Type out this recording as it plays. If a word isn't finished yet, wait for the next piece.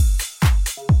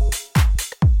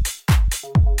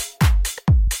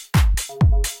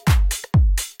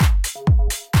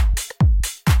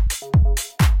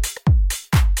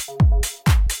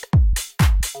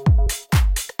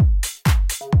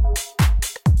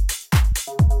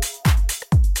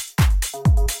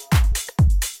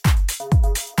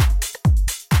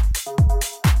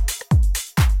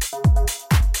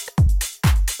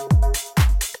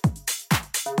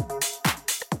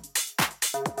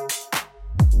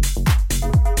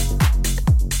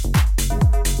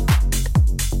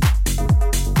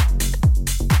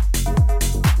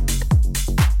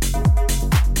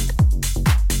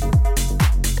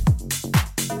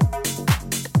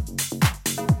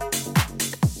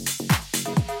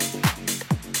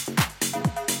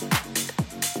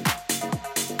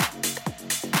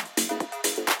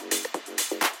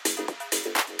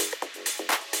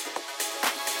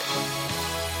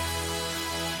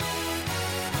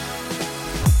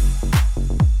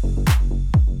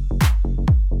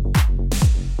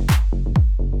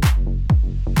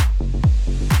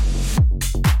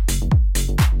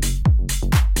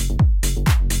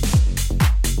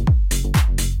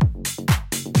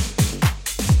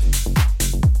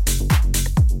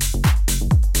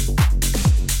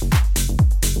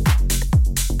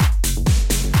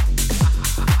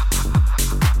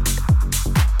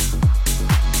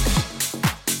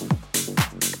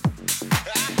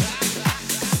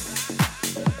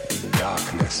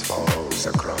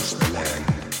walks across the land.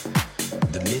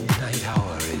 The midnight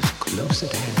hour is close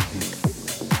at hand.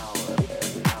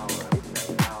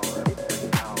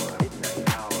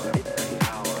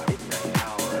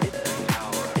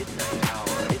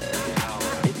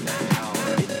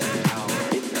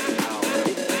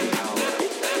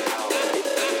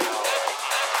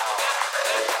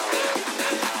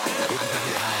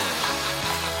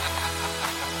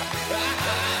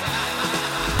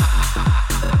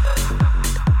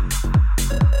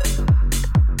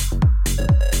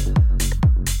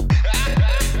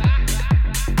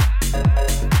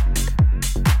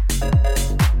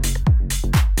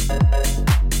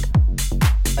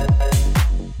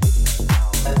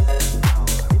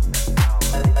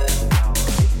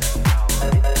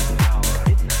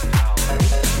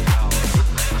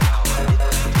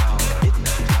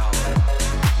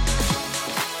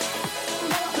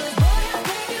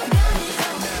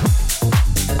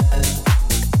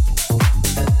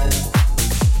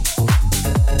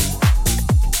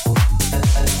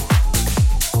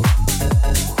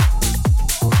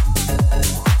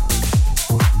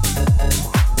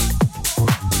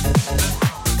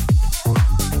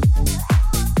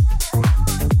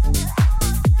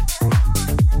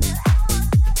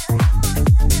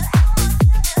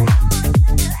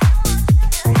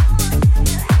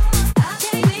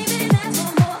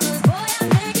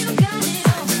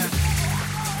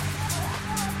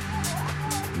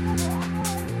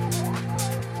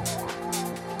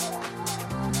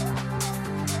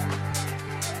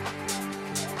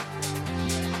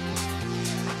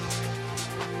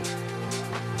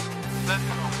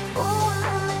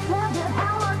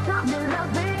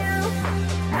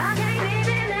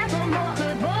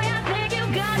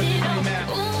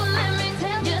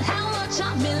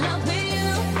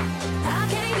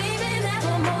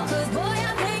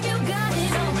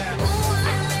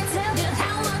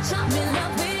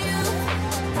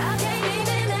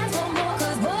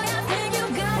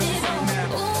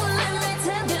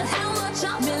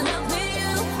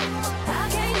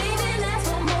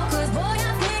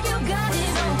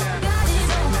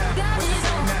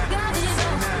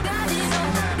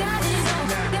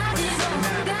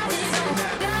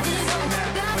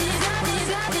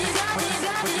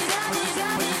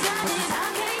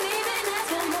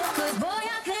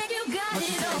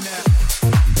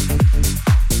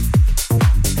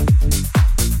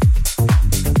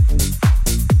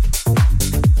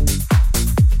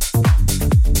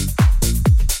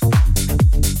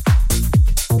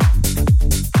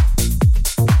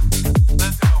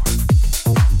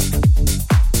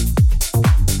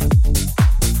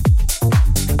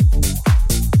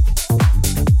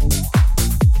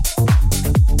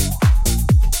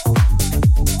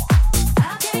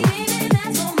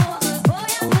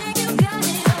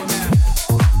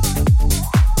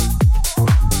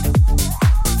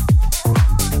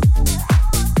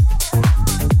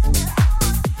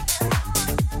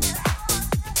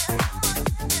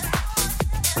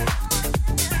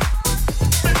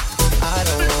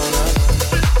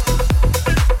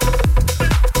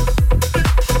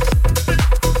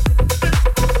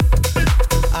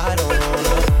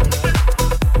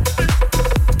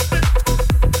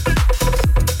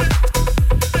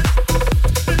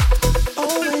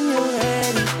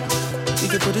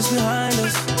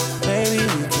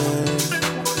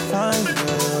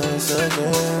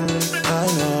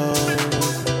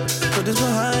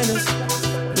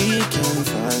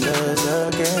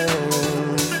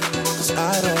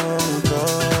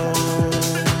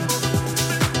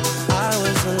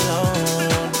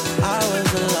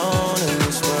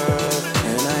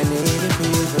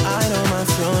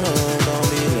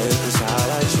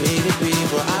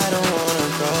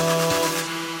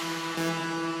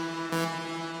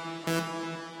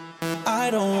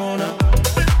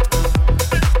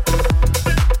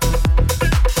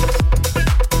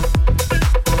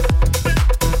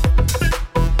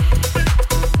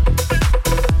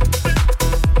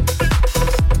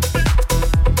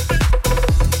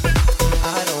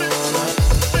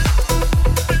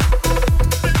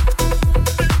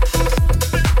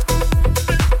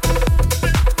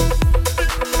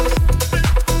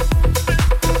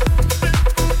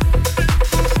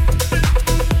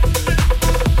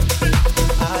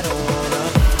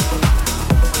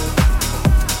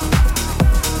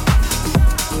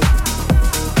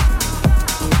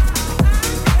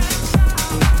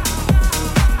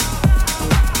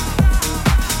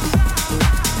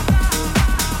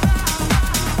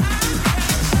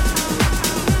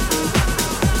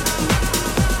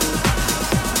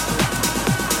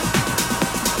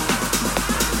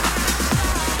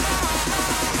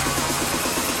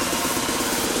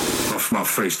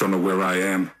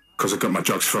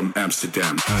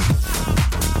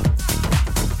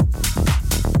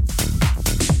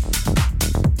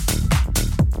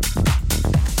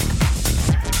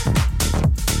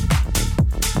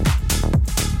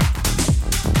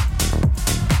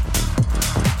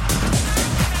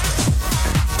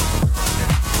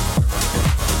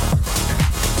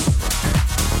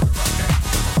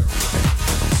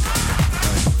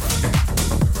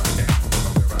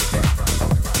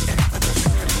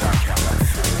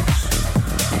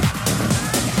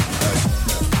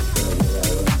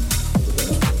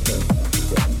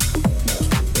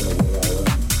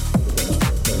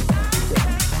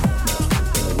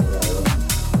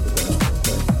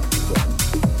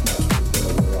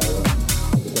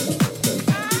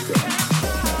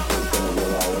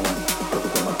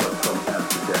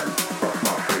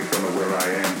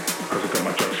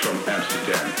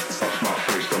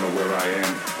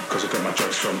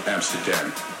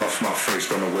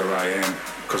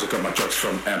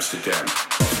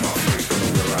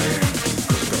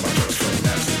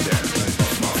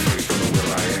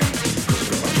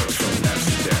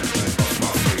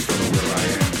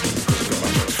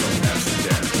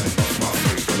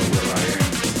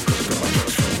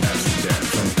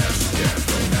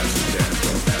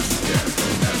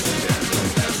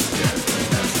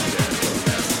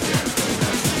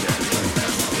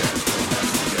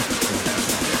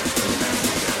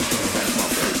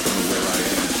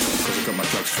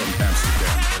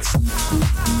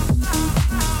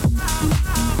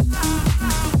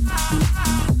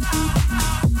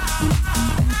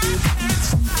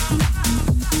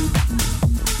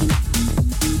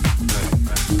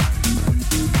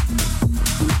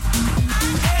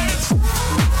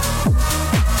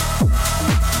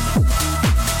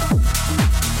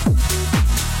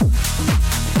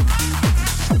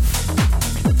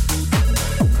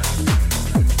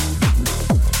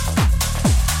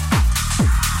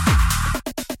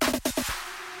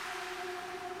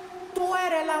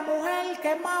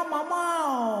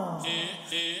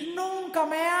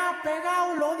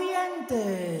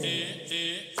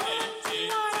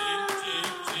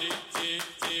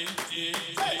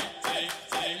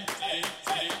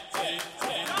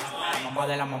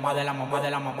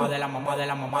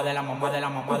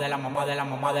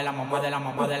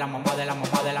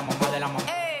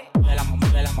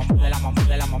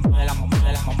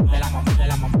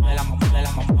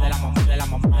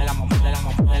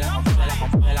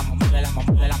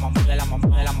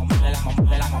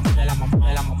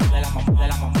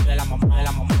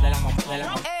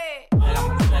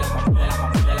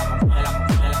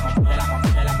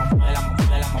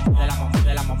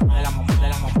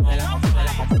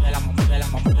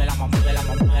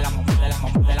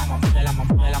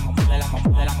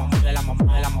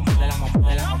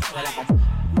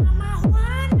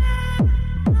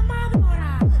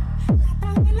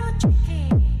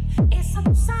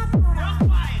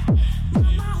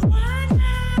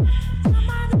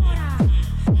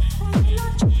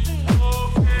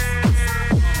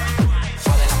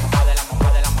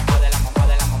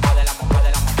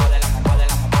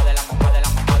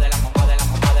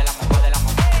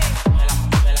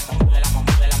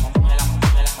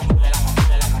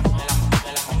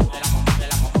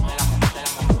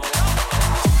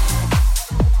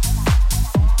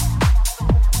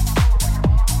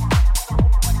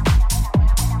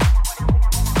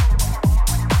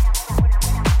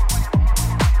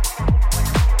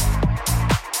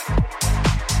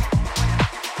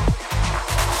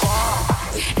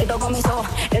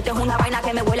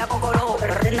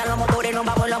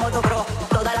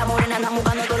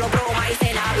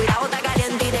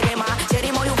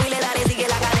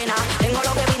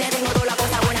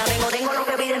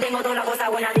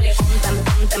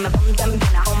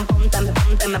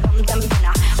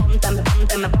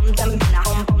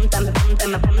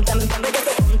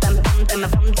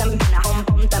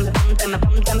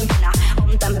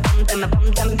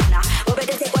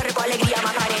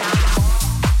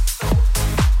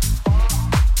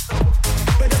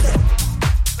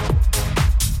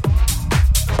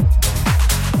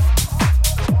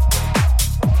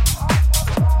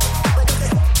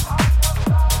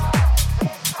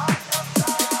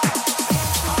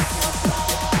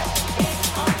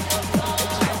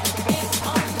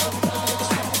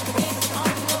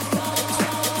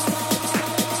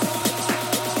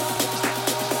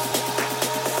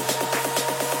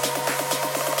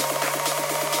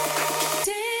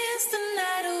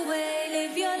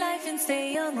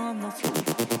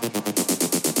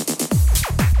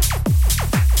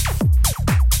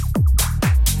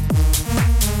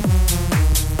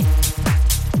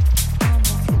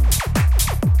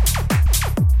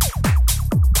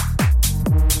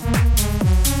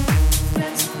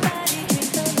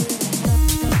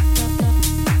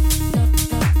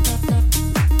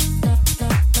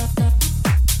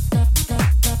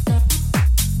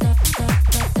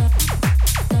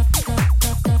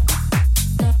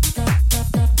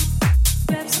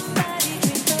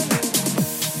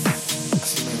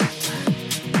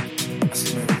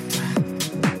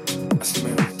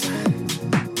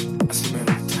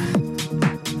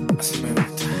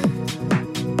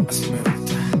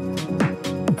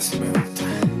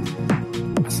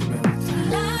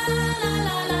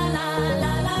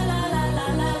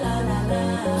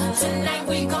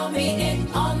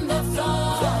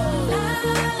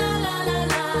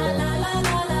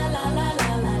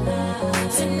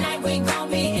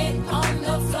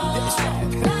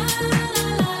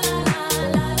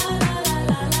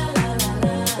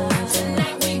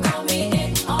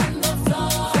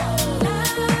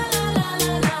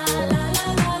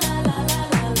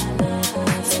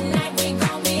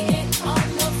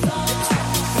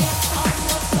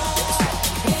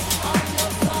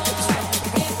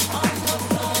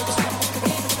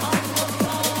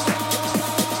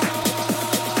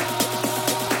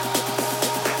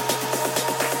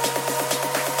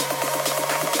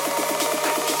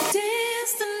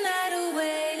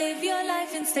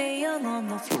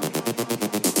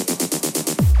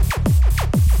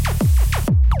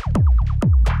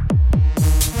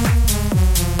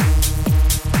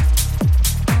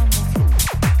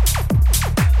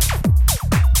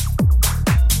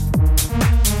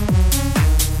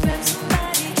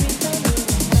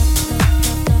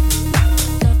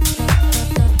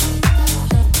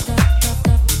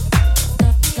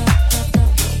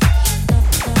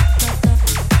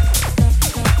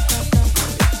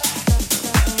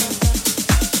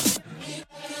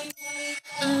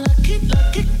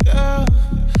 lucky girl.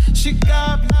 She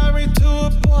got married to a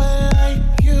boy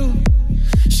like you.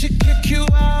 She'd kick you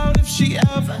out if she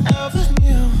ever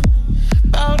knew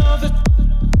about all the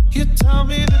you tell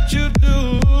me that you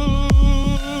do.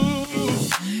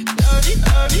 Dirty,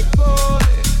 dirty boy.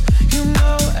 You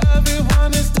know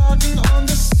everyone is talking on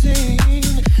the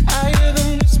scene. I hear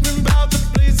them whispering about the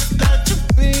places that you've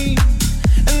been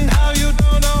and how you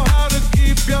don't know how to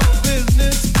keep your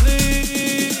business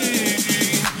clean.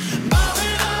 Bobby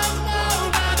up,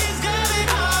 nobody's getting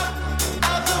up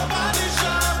at the body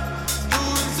shop,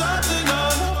 doing something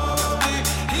unholy.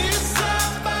 He's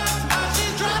set back, now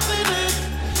she's dropping it.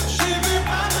 She be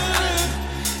popping it,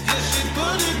 yeah, she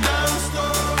put it down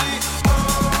slowly.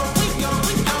 Oh, we go,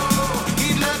 he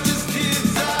left his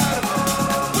kids out.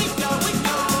 Oh, we go,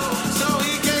 so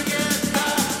he can get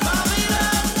that. Bobby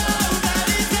up,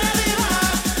 nobody's getting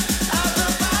up at the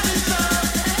body shop,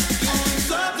 doing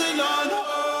something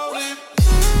unholy.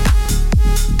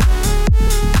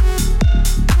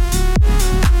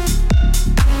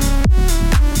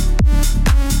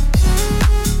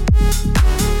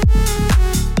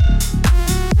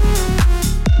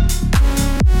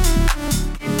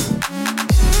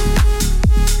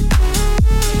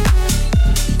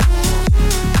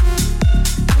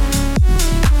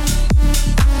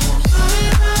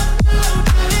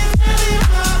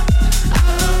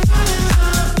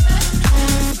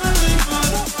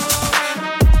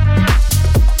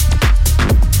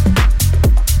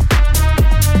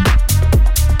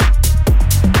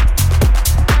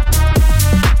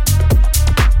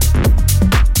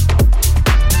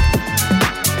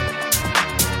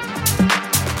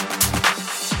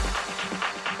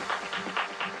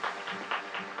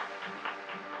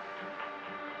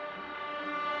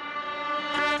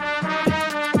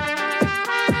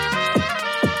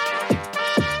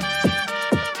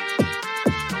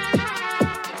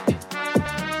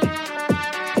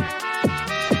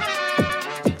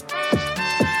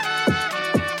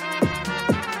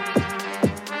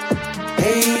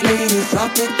 Hey ladies,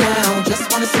 drop it down.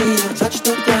 Just wanna see you touch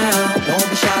the ground. Don't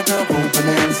be shy, girl, go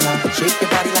bonanza. Shake your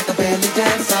body like a belly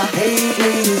dancer. Hey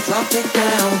ladies, drop it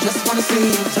down. Just wanna see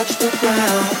you touch the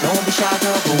ground. Don't be shy,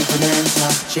 girl, go bonanza.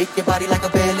 Shake your body like a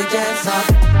belly dancer.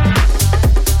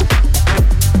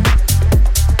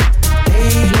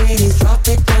 Hey ladies, drop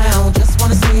it down. Just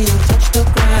wanna see you touch the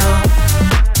ground.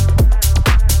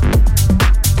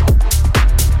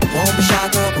 Don't be shy,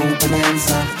 girl, go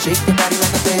bonanza. Shake your body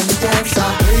like a belly dancer.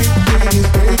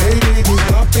 Hey ladies,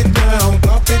 drop it down,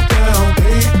 drop it down.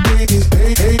 Hey ladies,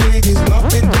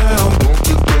 drop it down, drop it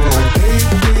down.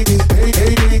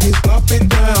 Hey ladies, drop it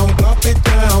down, drop it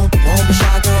down. Don't be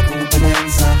shy, girl, go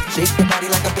bonanza. Shake your body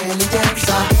like a belly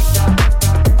dancer.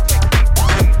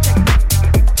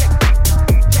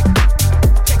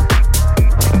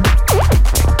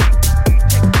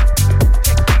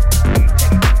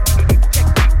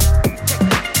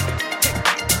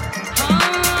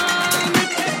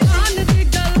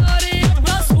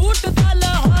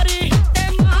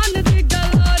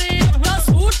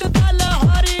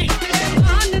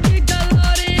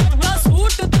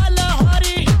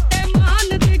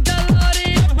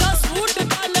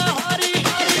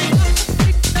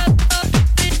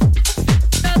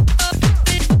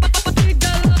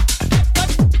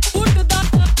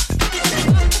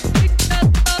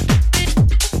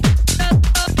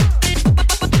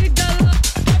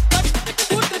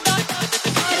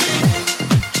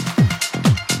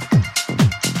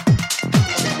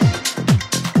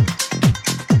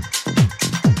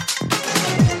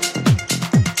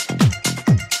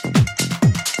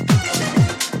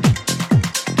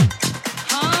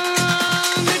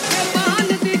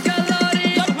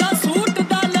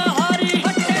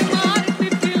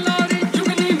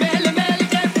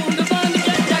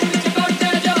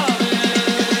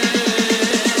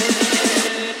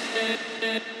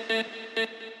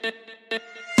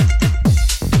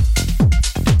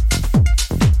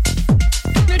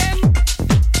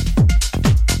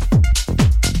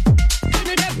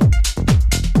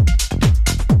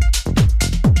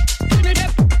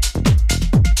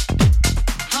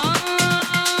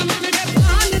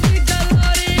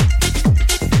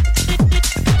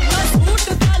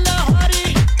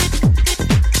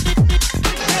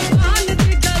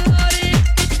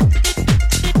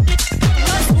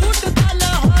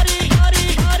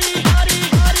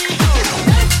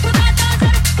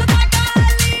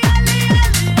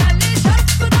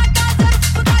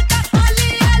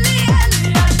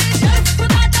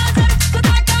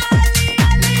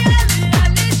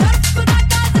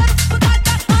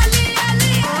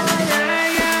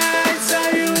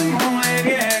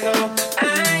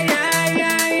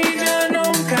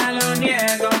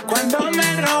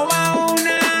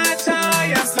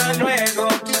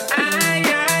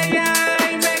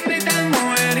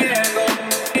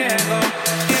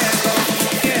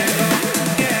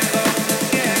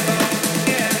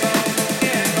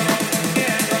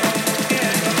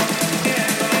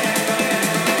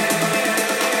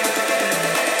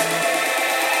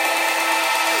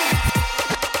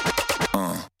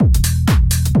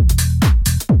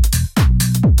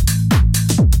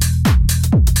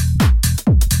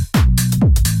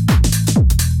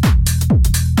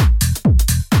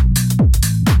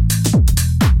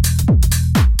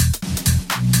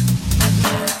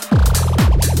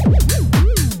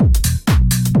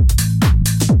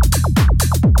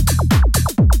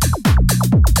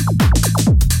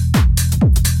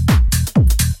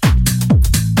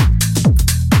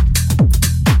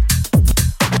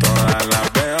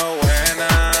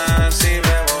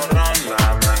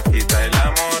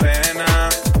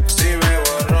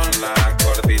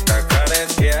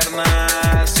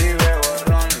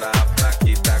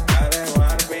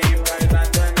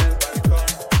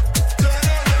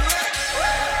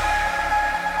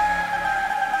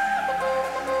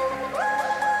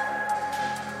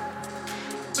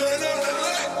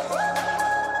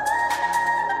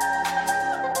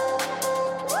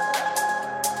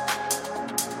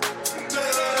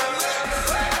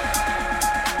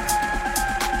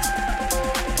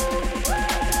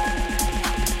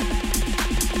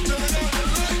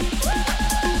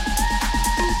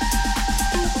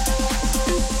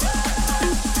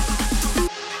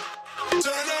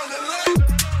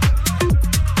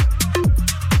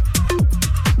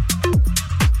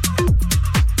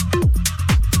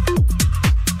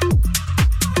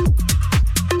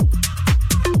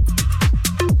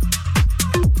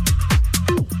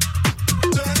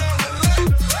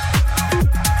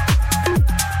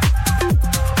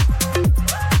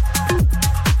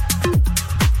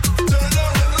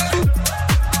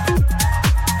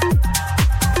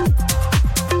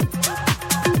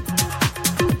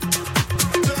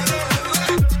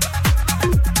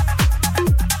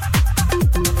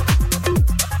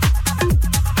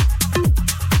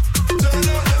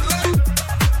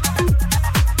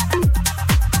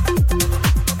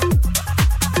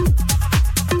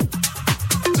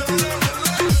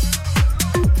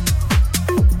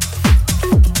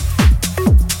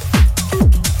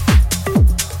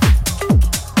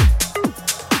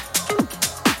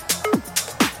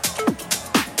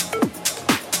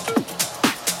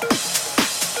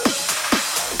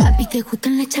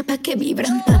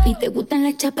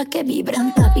 chapas que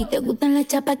vibran, papi, te gustan las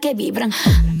chapas que vibran,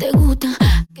 te gusta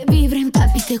que vibren,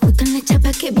 papi, te gustan las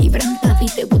chapas que vibran, papi,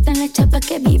 te gustan las chapas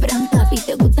que vibran, papi,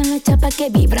 te gustan las chapas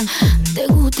que vibran, te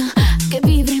gusta que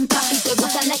vibren, papi, te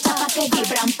gustan las chapas que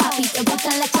vibran, papi, te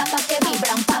gustan las chapas que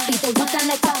vibran, papi, te gustan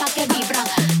las chapas que vibran,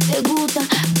 te gusta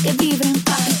que vibren,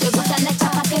 papi, te gustan las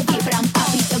chapas que vibran,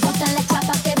 papi, te gustan las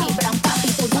chapas que vibran,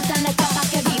 papi, te gustan las chapas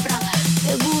que vibran,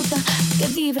 te gusta que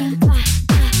vibren, te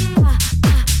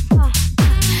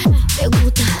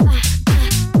gusta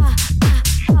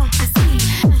así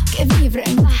que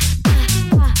vibren,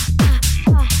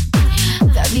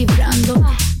 está vibrando,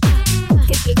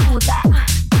 que te gusta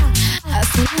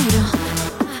así duro.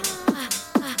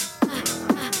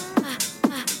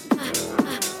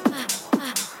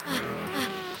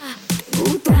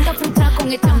 Con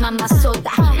esta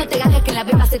mamazota, no te hagas que la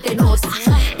beba se te nota.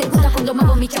 Te gusta cuando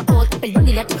muevo mi chapota. Perdón,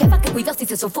 dile a tu jefa que cuido si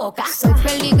se sofoca. Soy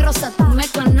peligrosa, tú me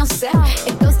conoces.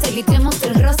 Entonces gritemos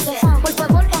el roce. Por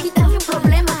favor, quítame un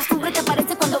problema. Siempre te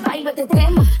aparece cuando bailo este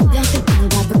tema. No te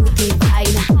ponga bruti,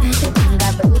 baila. No te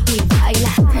ponga bruti,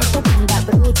 baila. No te ponga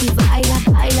bruti, baila.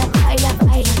 Baila, baila,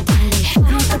 baila.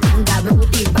 No te ponga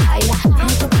bruti, baila. No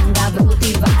te ponga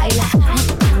bruti, baila. No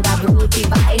te ponga bruti,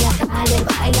 baila. Dale,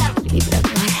 baila. Vibra,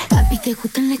 papi, te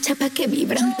gustan las chapas que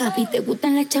vibran, papi, te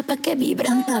gustan las chapas que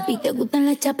vibran, papi, te gustan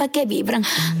las chapas que vibran,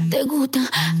 te gusta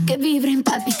que vibren,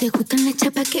 papi, te gustan las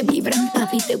chapas que vibran,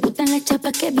 papi, te gustan las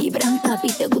chapas que vibran,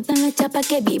 papi, te gustan las chapas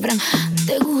que vibran,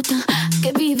 te gusta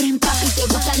que vibren, papi, te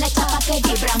gustan las chapas que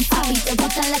vibran, papi, te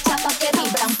gustan las chapas que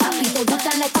vibran, papi, te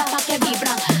gustan las chapas que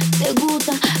vibran, te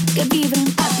gusta que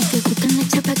vibren, papi, te gustan las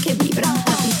chapas que vibran,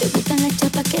 papi, te gustan las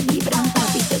chapas que vibran,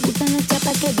 papi, te gustan las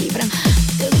chapas que vibran,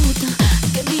 te gusta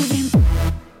que vibren.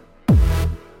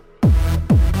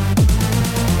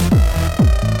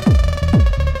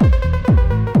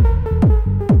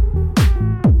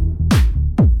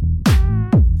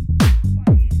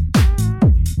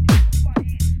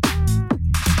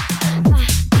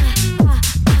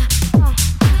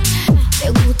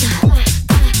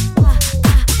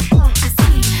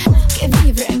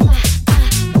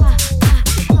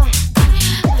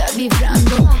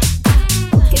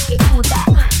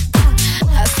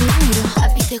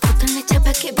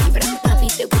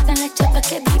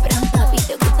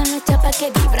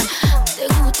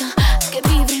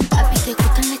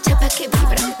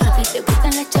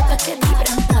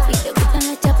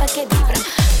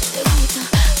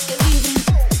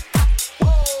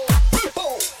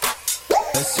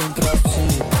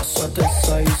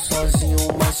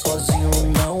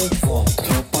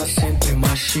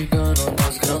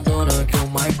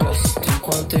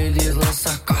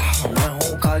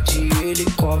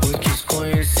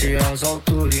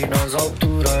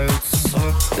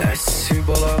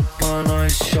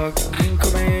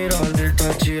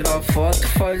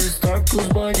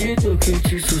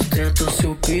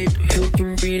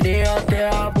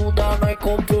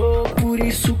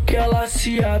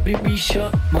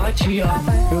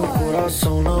 Meu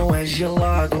coração não é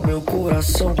gelado, meu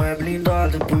coração é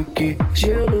blindado, porque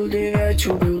gelo derrete,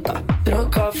 o meu tá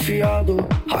trancafiado.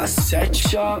 As 7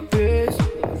 chaves,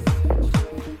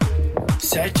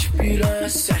 7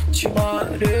 piranhas, 7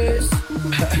 mares.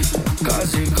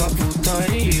 Casei com a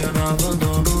putaria, não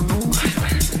abandono nunca.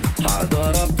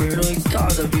 Adoro a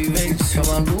pernoitada, vivência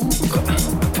maluca.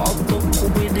 Faltou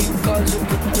comida em casa, eu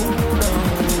procuro na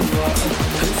rua.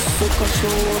 Eu sou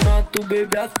cachorro nato,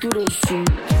 bebê aturou sul.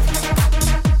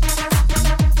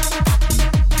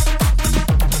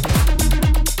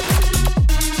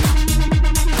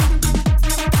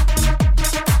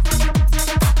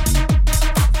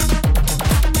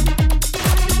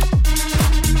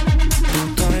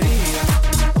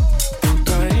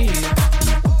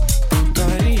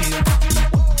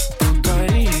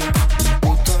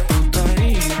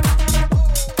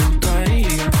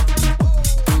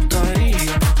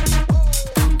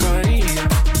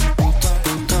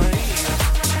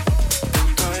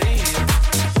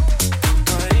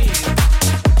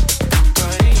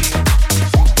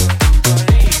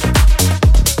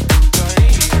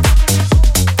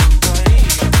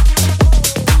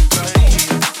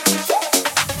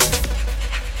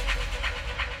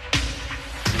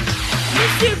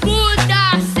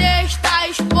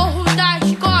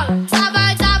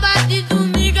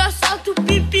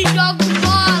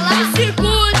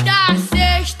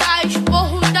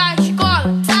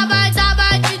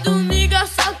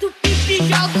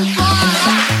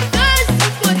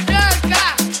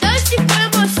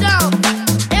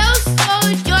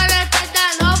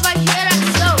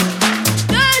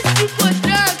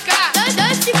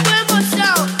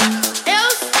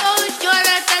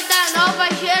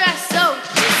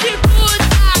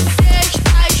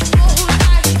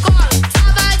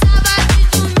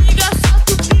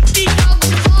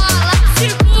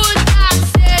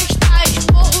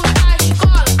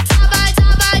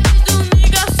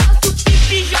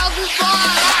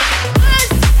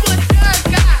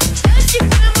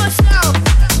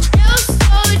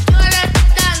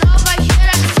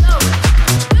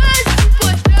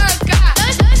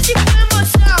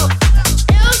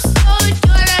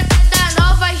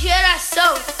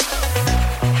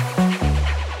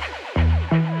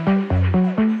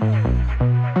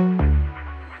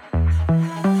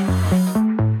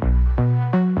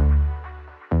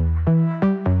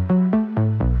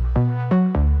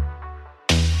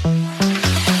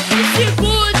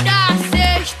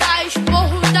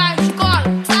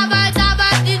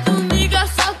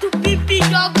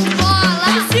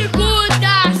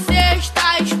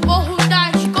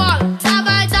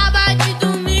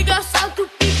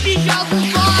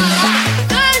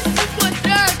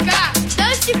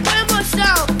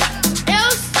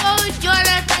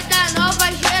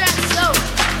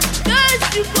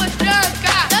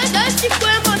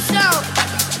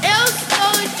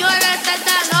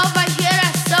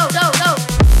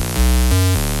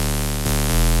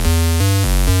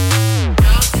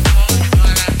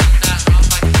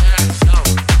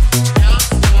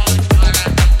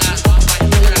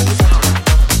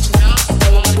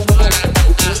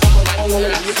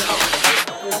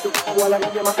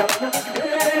 Macarena.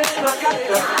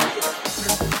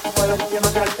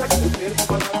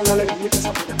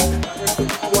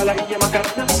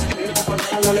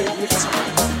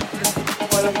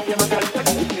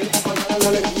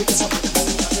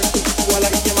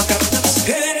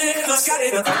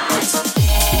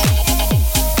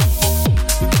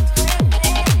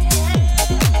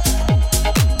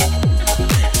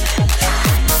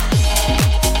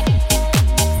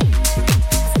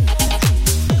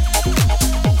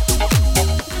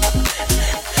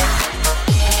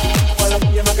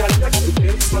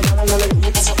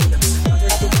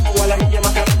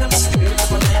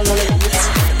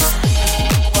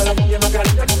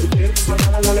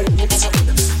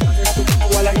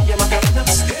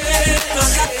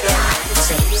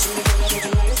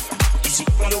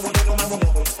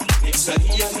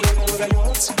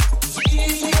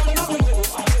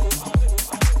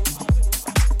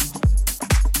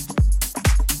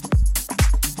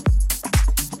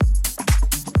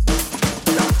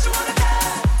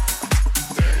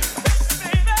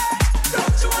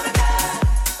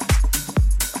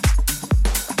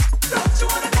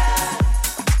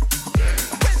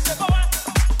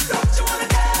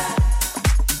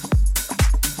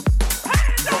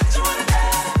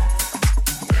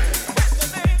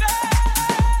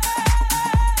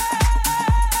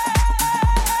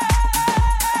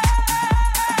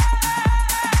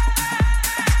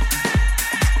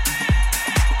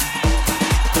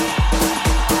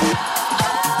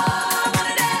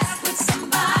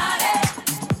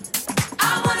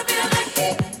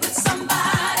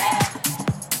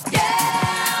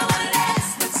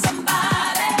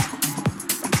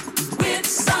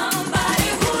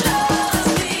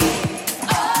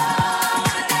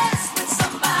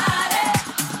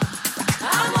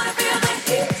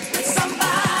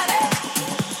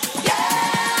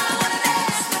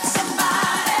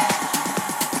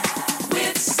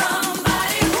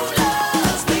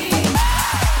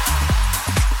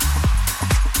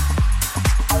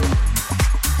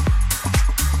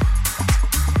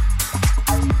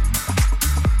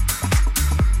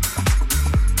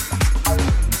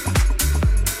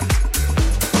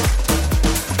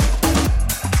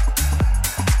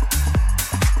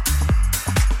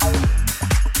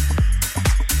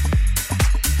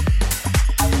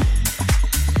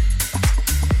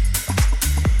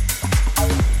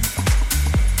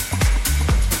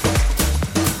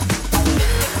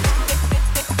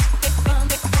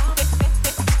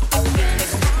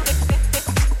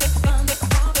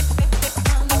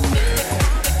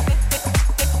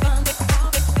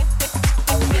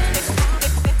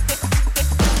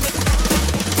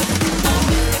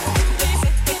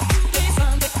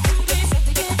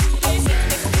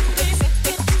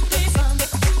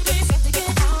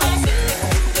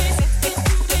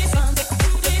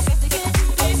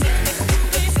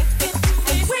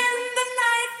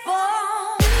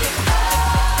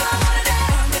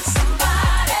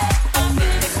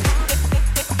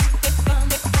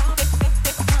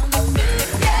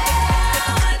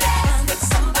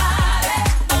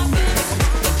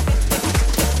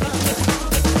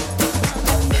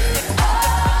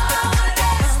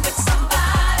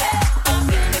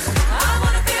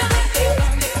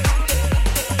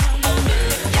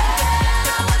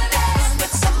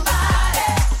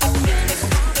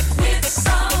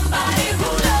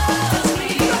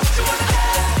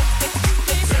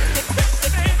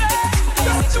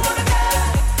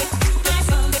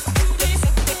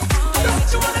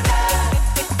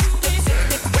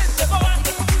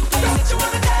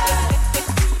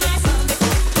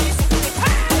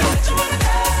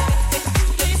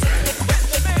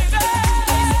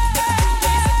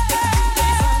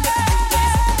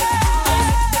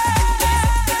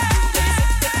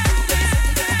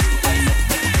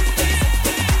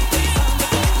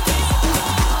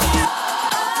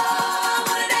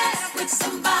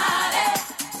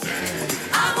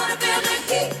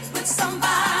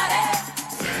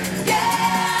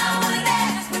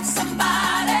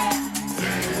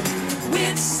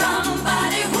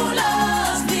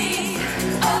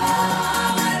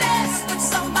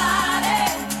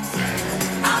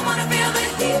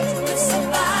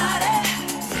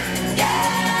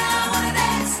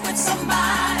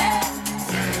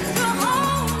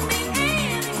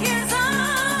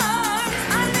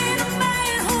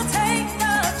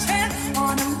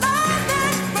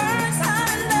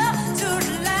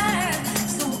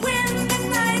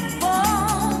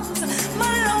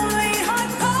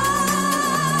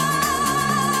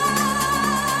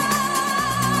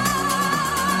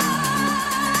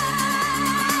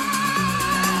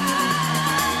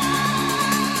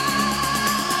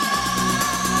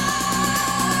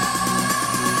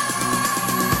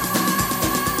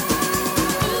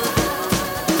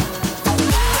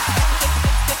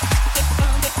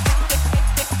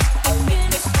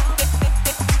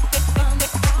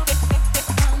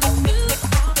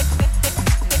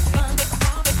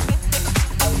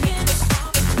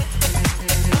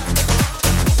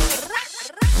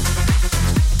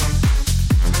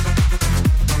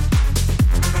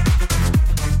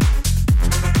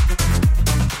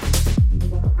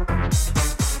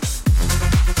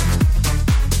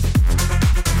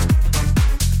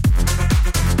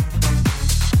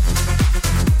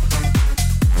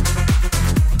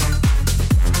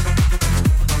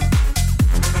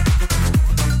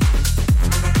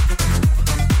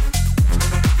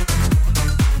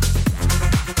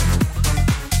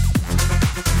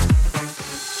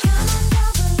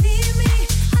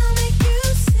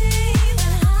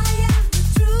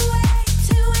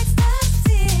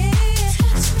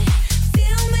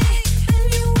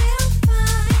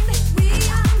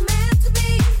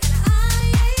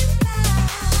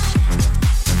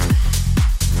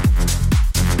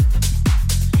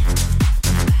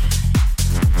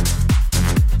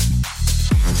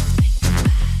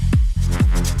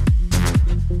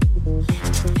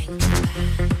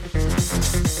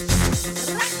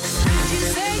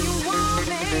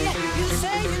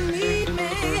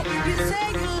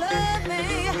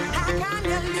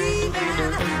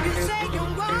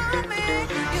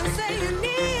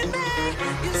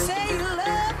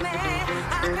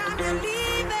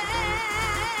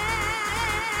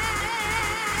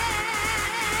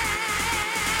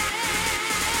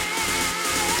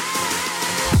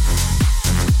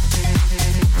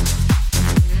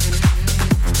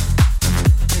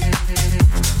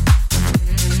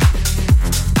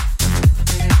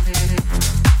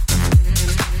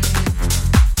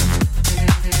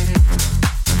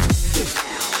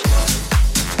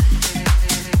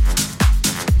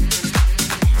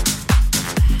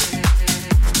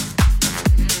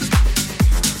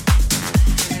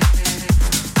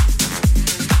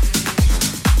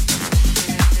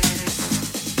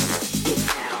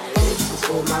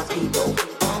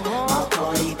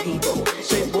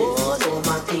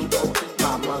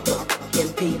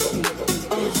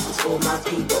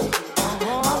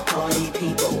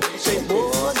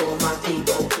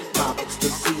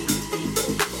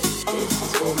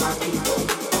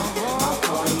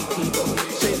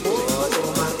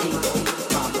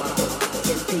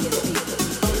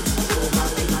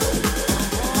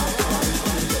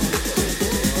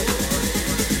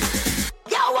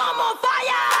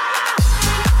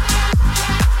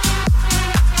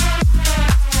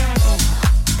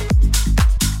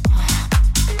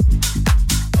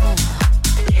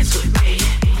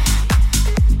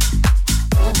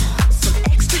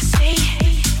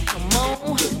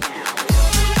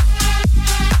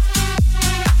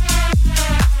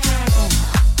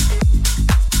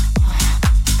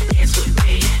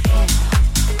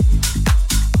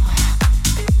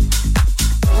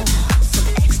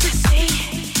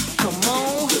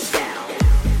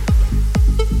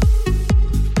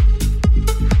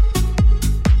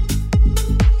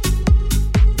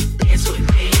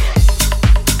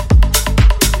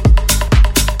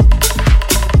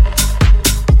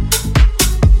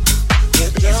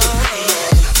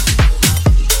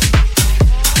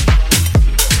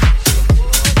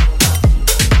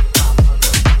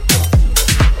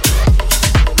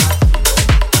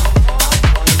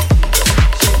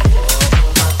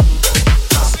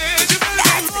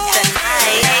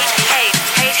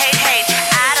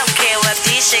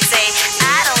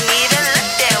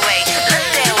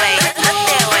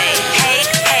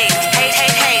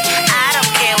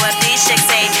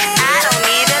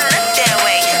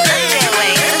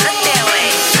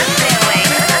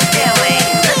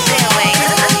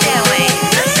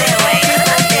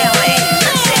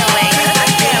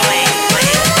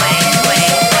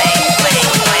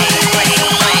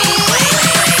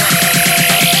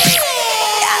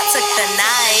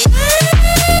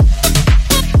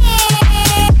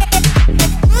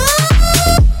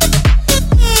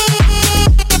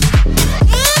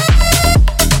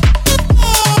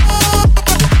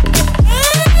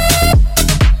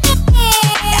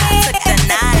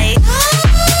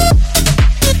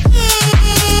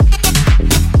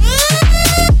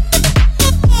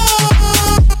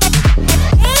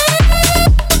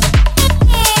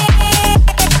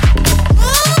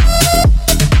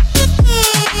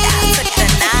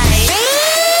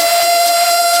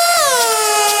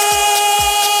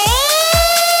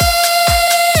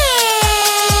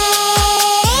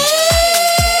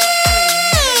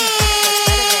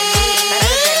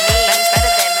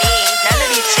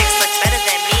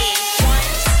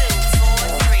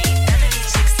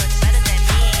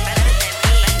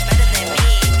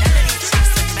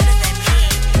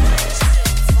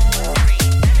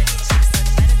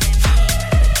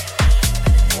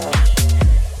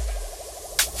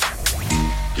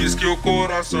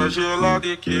 coração gelado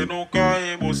e que nunca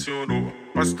emocionou.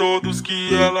 Mas todos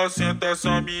que ela senta,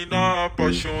 essa mina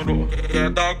apaixonou. Quer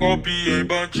dar golpe em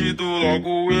bandido,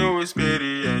 logo eu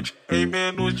experiente. Em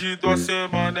menos de 2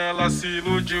 semanas ela se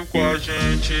iludiu com a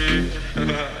gente.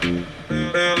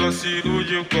 Ela se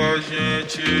iludiu com a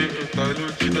gente. Tá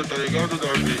iludida, tá ligado,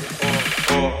 Davi?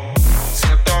 Ó, ó.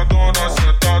 Sentadona,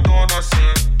 sentadona,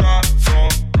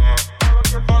 sentadona.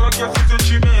 Fala que é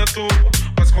sentimento,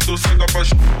 mas quando senta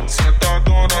apaixona.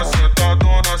 Sentadona,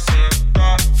 sentadona,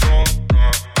 sentadona.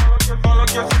 Fala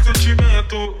que é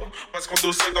sentimento, mas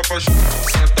quando senta apaixona.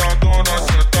 Sentadona,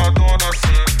 sentadona,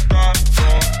 sentadona.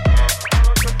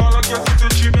 Fala que é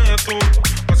sentimento,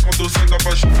 mas quando senta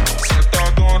apaixona.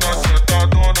 Sentadona,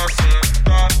 sentadona,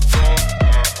 sentadona.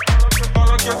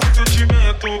 Fala que é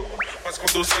sentimento, mas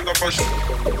quando senta apaixona.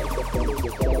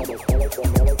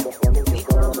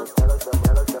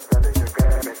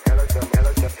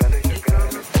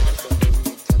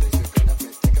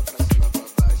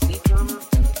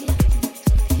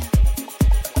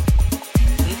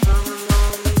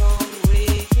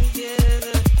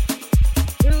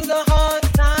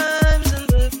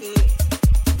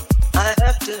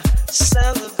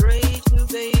 Celebrate you,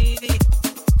 baby.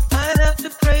 I have to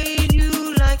praise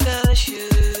you like I should.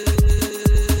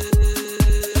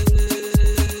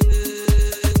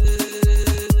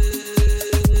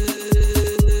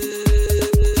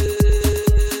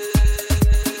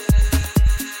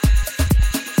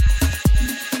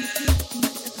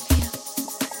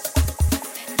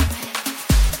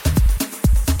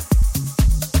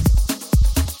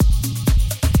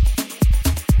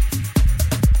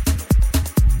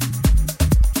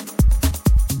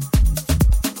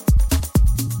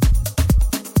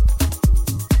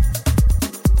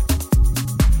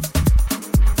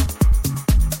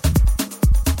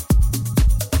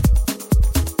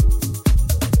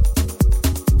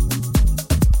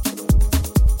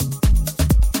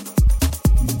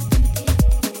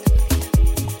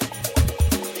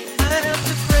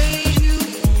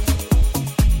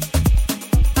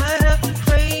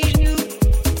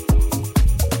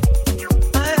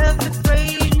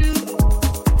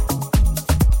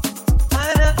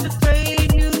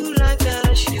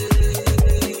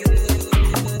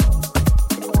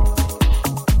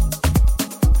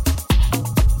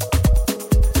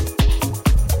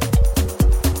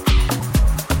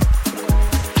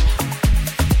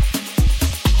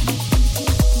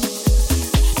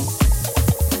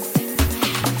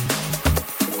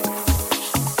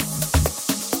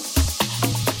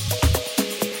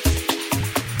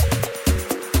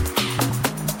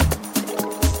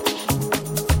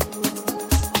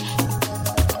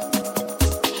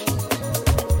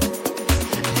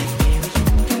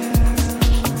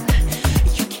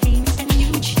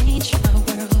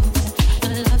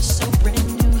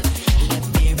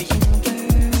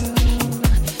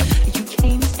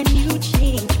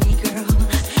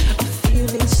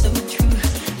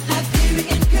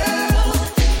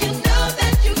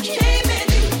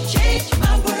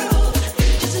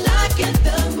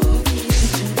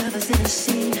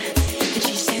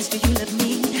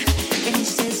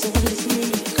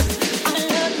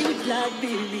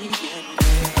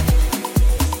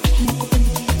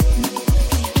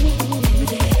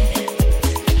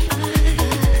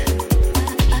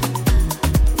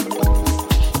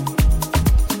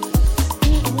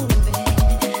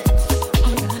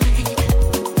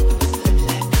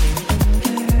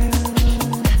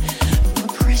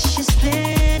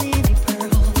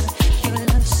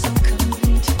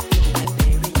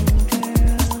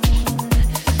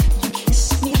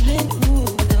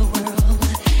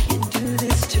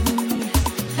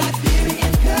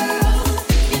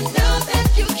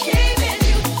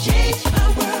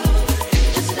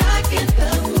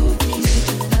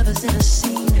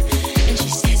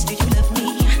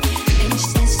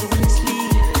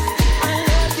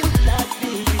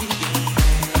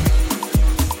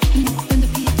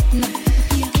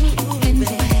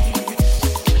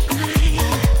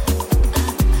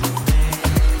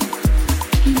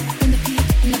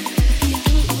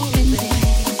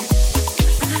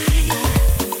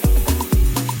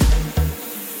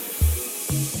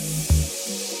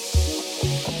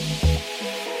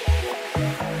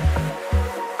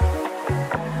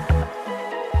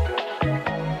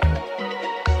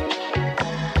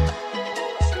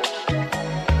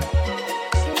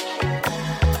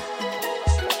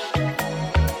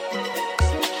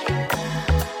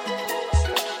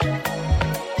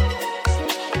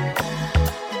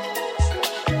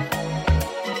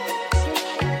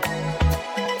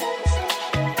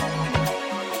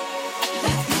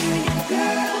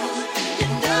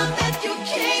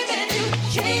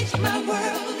 change my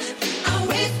world. I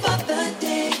wait for the